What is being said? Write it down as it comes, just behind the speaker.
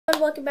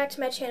Welcome back to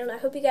my channel. I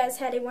hope you guys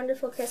had a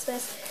wonderful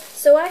Christmas.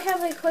 So I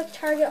have a quick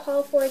Target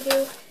haul for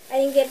you. I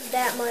didn't get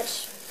that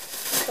much,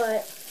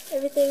 but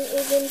everything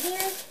is in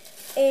here.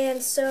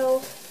 And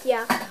so,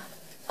 yeah.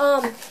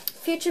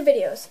 Future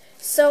videos.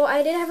 So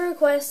I did have a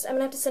request. I'm going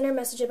to have to send her a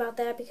message about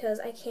that because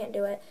I can't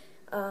do it.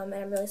 And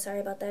I'm really sorry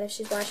about that. If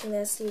she's watching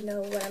this, you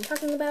know what I'm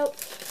talking about.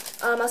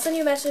 I'll send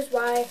you a message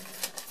why.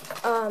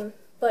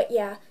 But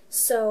yeah,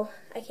 so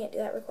I can't do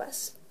that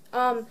request.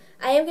 I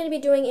am going to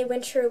be doing a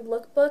winter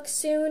lookbook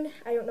soon.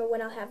 I don't know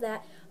when I'll have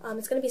that.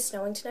 It's going to be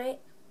snowing tonight,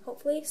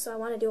 hopefully, so I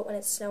want to do it when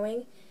it's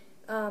snowing.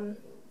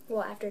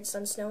 Well, after it's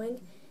done snowing.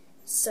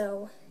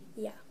 So,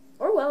 yeah.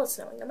 Or while it's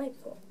snowing. That might be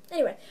cool.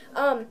 Anyway,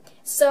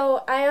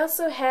 so I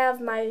also have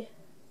my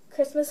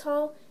Christmas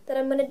haul that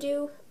I'm going to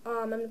do.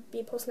 I'm going to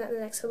be posting that in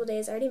the next couple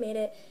days. I already made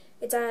it.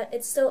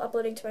 It's still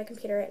uploading to my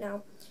computer right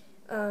now.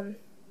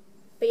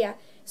 But yeah,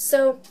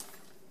 so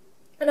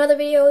another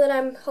video that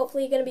I'm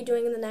hopefully going to be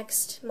doing in the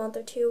next month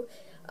or two.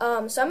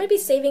 So I'm going to be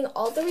saving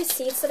all the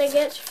receipts that I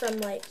get from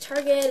like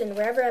Target and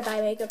wherever I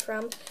buy makeup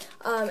from.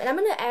 And I'm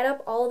going to add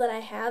up all that I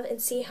have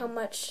and see how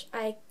much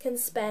I can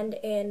spend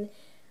in,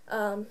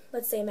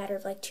 let's say, a matter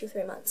of like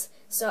 2-3 months.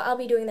 So I'll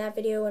be doing that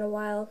video in a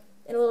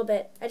little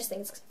bit. I just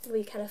think it's going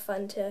to be kind of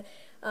fun to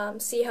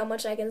see how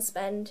much I can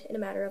spend in a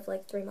matter of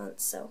like 3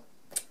 months. So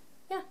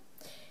yeah,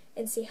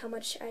 and see how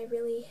much I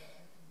really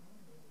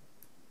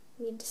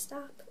need to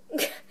stop.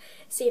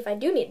 See if I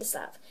do need to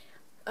stop.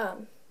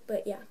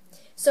 But yeah.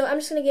 So I'm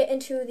just going to get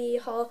into the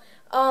haul.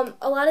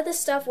 A lot of this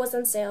stuff was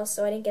on sale,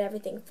 so I didn't get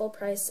everything full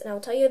price. And I'll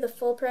tell you the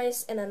full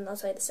price, and then I'll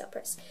tell you the sale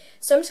price.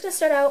 So I'm just going to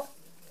start out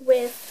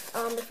with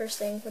the first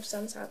thing, which is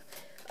on top.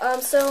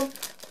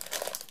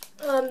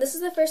 This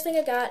is the first thing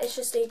I got. It's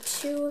just a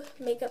 2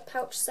 makeup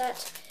pouch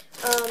set.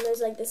 There's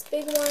like this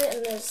big one,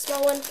 and there's a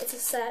small one. It's a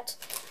set.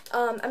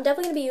 I'm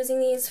definitely going to be using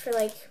these for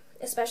like,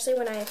 especially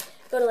when I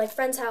go to like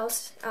friend's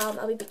house.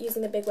 I'll be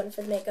using the big one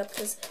for the makeup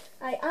because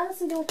I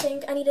honestly don't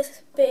think I need to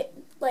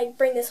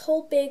bring this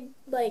whole big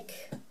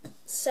like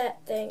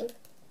set thing,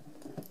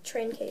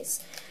 train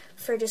case,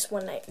 for just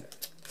one night.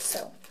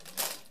 So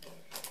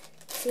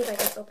let's see if I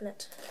can open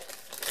it.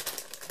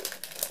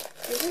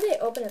 Usually they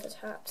open at the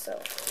top,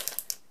 so.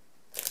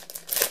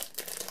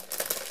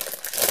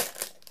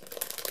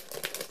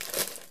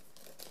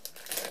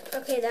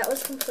 Okay, that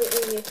was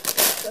completely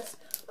useless.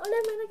 Oh,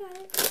 never mind, I got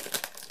it.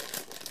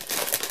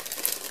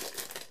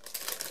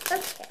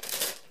 Okay.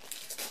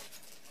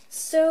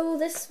 So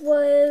this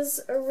was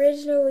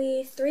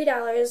originally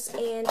 $3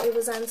 and it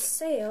was on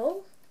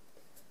sale.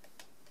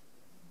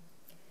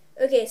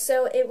 Okay,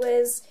 so it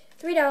was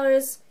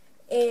 $3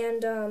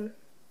 and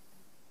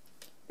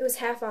it was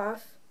half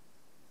off.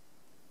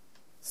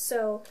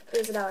 So it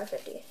was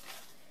 $1.50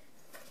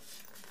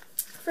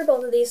 for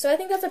both of these. So I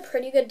think that's a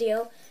pretty good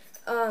deal.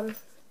 So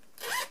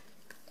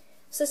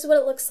this is what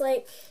it looks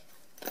like.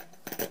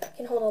 It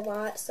can hold a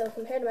lot, so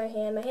compared to my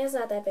hand's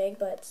not that big,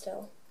 but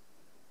still.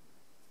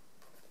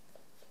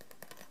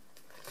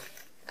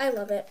 I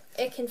love it.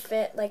 It can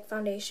fit like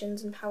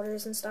foundations and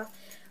powders and stuff.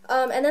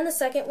 And then the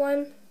second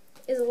one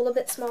is a little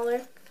bit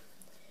smaller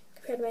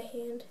compared to my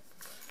hand.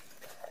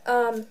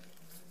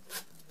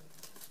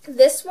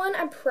 This one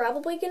I'm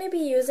probably going to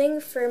be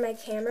using for my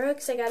camera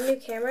because I got a new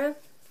camera.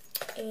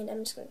 And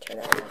I'm just going to turn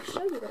that on and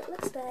show you what it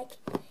looks like.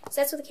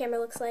 So that's what the camera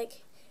looks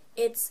like.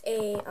 It's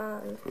a,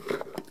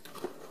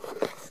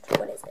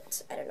 what is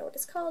it? I don't know what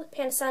it's called.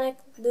 Panasonic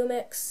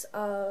Lumix,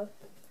 is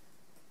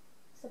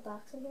the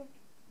box in here?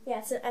 Yeah,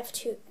 it's an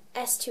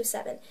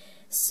S27.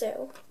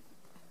 So,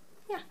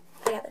 yeah,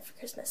 I got that for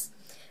Christmas.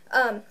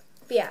 But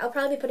yeah, I'll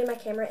probably be putting my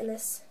camera in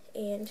this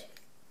and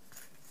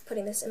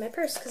putting this in my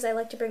purse because I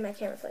like to bring my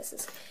camera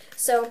places.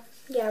 So,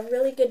 yeah,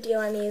 really good deal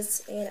on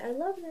these, and I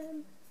love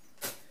them.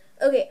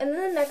 Okay, and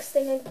then the next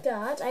thing I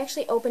got, I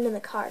actually opened in the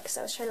car because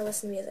I was trying to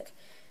listen to music.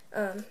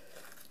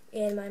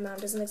 And my mom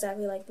doesn't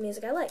exactly like the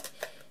music I like.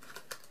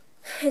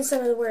 And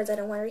some of the words I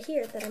don't want her to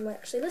hear that I'm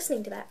actually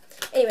listening to that.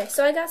 Anyway,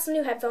 so I got some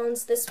new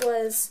headphones. This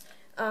was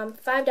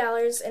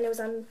 $5 and it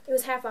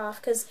was half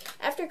off because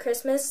after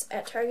Christmas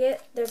at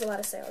Target there's a lot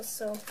of sales.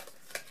 So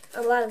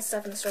a lot of the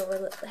stuff in the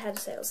store had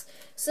sales.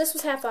 So this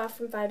was half off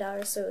from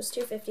 $5, so it was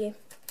 $2.50.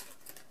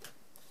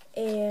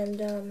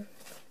 And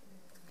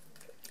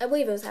I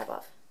believe it was half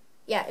off.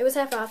 Yeah, it was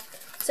half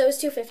off. So it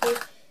was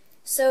 $2.50.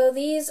 So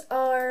these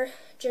are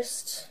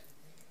just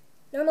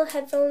normal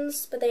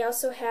headphones, but they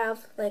also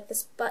have like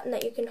this button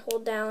that you can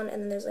hold down,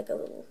 and then there's like a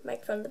little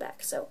microphone in the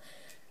back. So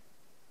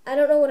I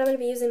don't know what I'm going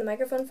to be using the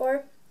microphone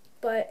for,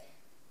 but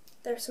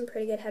they're some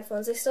pretty good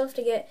headphones. I still have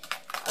to get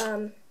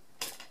to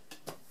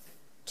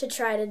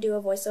try to do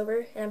a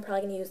voiceover, and I'm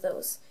probably going to use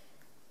those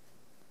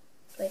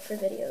like for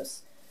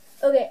videos.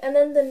 Okay, and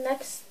then the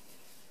next,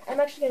 I'm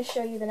actually going to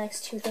show you the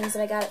next 2 things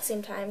that I got at the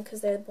same time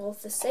because they're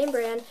both the same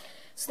brand.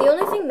 So the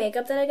only thing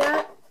makeup that I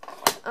got,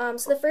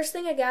 so the first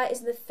thing I got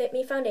is the Fit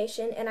Me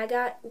foundation, and I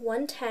got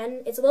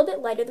 110. It's a little bit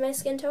lighter than my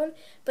skin tone,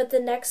 but the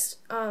next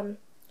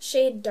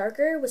shade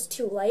darker was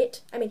too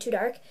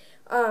dark.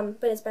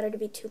 But it's better to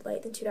be too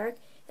light than too dark.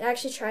 And I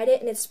actually tried it,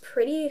 and it's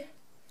pretty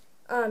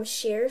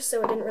sheer,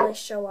 so it didn't really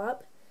show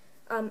up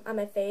on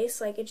my face.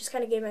 Like, it just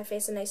kind of gave my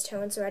face a nice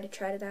tone, so I had to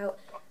try it out.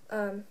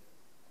 And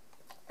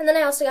then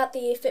I also got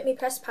the Fit Me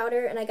Pressed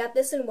Powder, and I got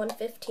this in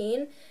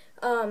 115,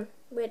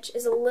 which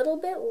is a little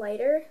bit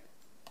lighter,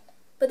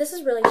 but this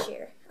is really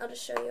sheer. I'll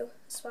just show you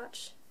a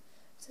swatch.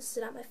 So this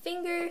is on my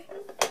finger,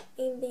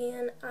 and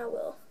then I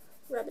will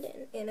rub it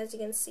in, and as you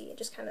can see, it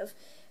just kind of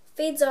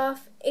fades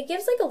off. It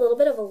gives like a little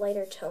bit of a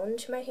lighter tone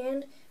to my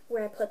hand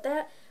where I put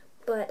that,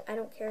 but I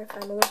don't care if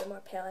I'm a little bit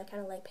more pale. I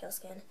kind of like pale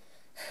skin.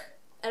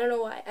 I don't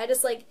know why. I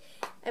just like,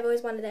 I've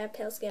always wanted to have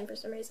pale skin for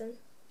some reason.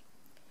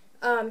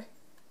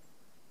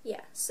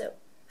 Yeah, so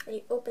then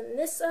you open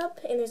this up,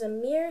 and there's a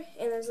mirror,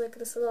 and there's like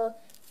this little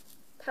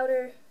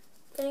powder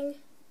thing.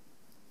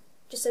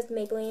 Just says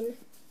Maybelline,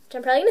 which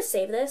I'm probably going to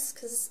save this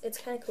because it's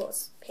kind of cool.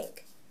 It's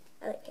pink.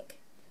 I like pink.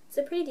 It's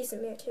a pretty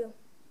decent mirror too.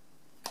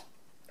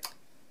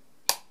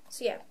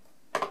 So yeah.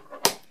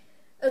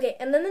 Okay,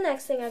 and then the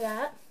next thing I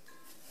got,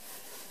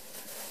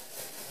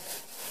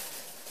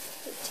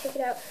 take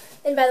it out.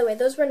 And by the way,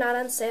 those were not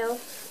on sale.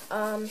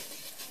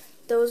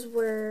 Those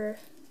were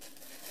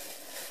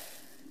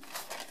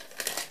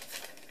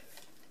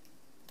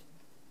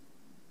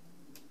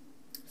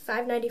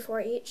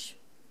 $5.94 each.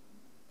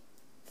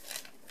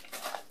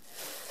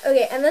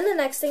 Okay, and then the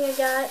next thing I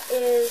got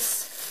is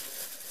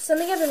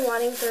something I've been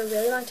wanting for a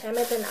really long time.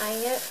 I've been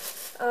eyeing it,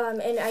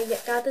 and I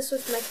got this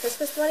with my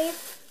Christmas money.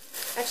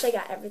 Actually,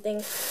 I got everything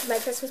with my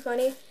Christmas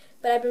money,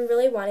 but I've been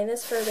really wanting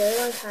this for a really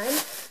long time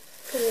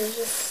because it was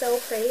just so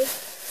pretty.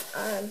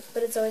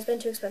 But it's always been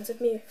too expensive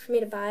for me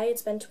to buy.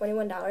 It's been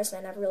 $21, and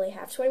I never really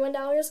have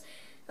 $21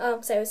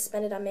 because I always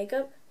spend it on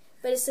makeup.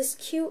 But it's this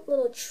cute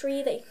little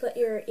tree that you can put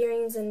your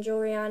earrings and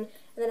jewelry on, and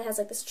then it has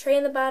like this tray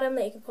in the bottom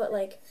that you can put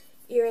like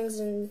earrings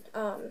and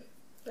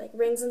like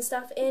rings and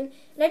stuff in.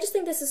 And I just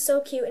think this is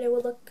so cute, and it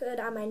will look good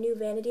on my new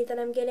vanity that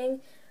I'm getting.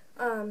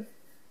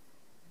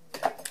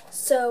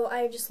 So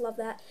I just love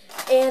that.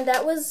 And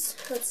that was,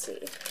 let's see,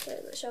 where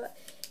does it show it?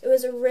 It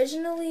was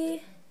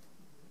originally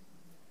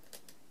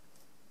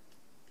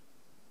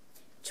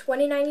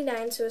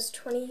 $20.99, so it was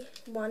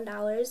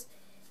 $21.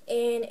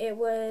 And it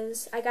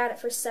was, I got it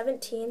for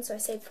 $17, so I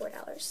saved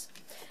 $4.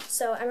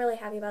 So I'm really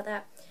happy about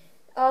that.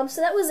 So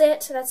that was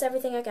it. That's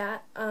everything I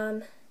got.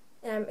 And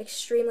I'm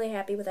extremely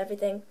happy with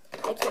everything.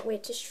 I can't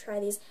wait to try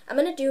these. I'm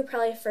going to do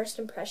probably a first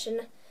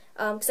impression,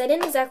 because I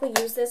didn't exactly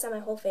use this on my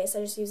whole face.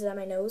 I just used it on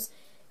my nose.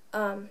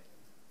 And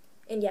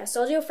yeah,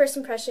 so I'll do a first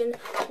impression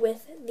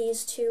with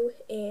these two,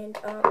 and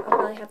I'll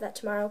probably have that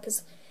tomorrow,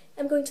 because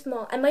I'm going to the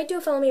mall. I might do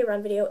a follow me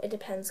around video. It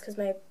depends, because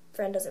my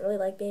friend doesn't really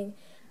like being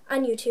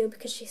on YouTube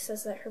because she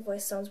says that her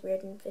voice sounds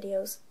weird in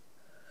videos.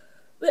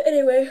 But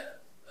anyway,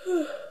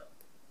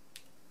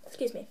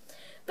 excuse me.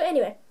 But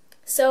anyway,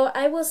 so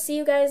I will see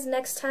you guys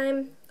next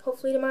time,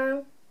 hopefully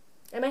tomorrow.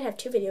 I might have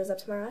 2 videos up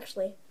tomorrow,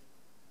 actually.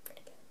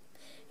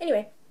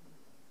 Anyway,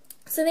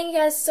 so thank you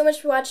guys so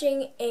much for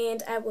watching,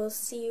 and I will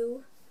see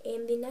you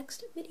in the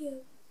next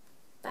video.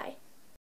 Bye.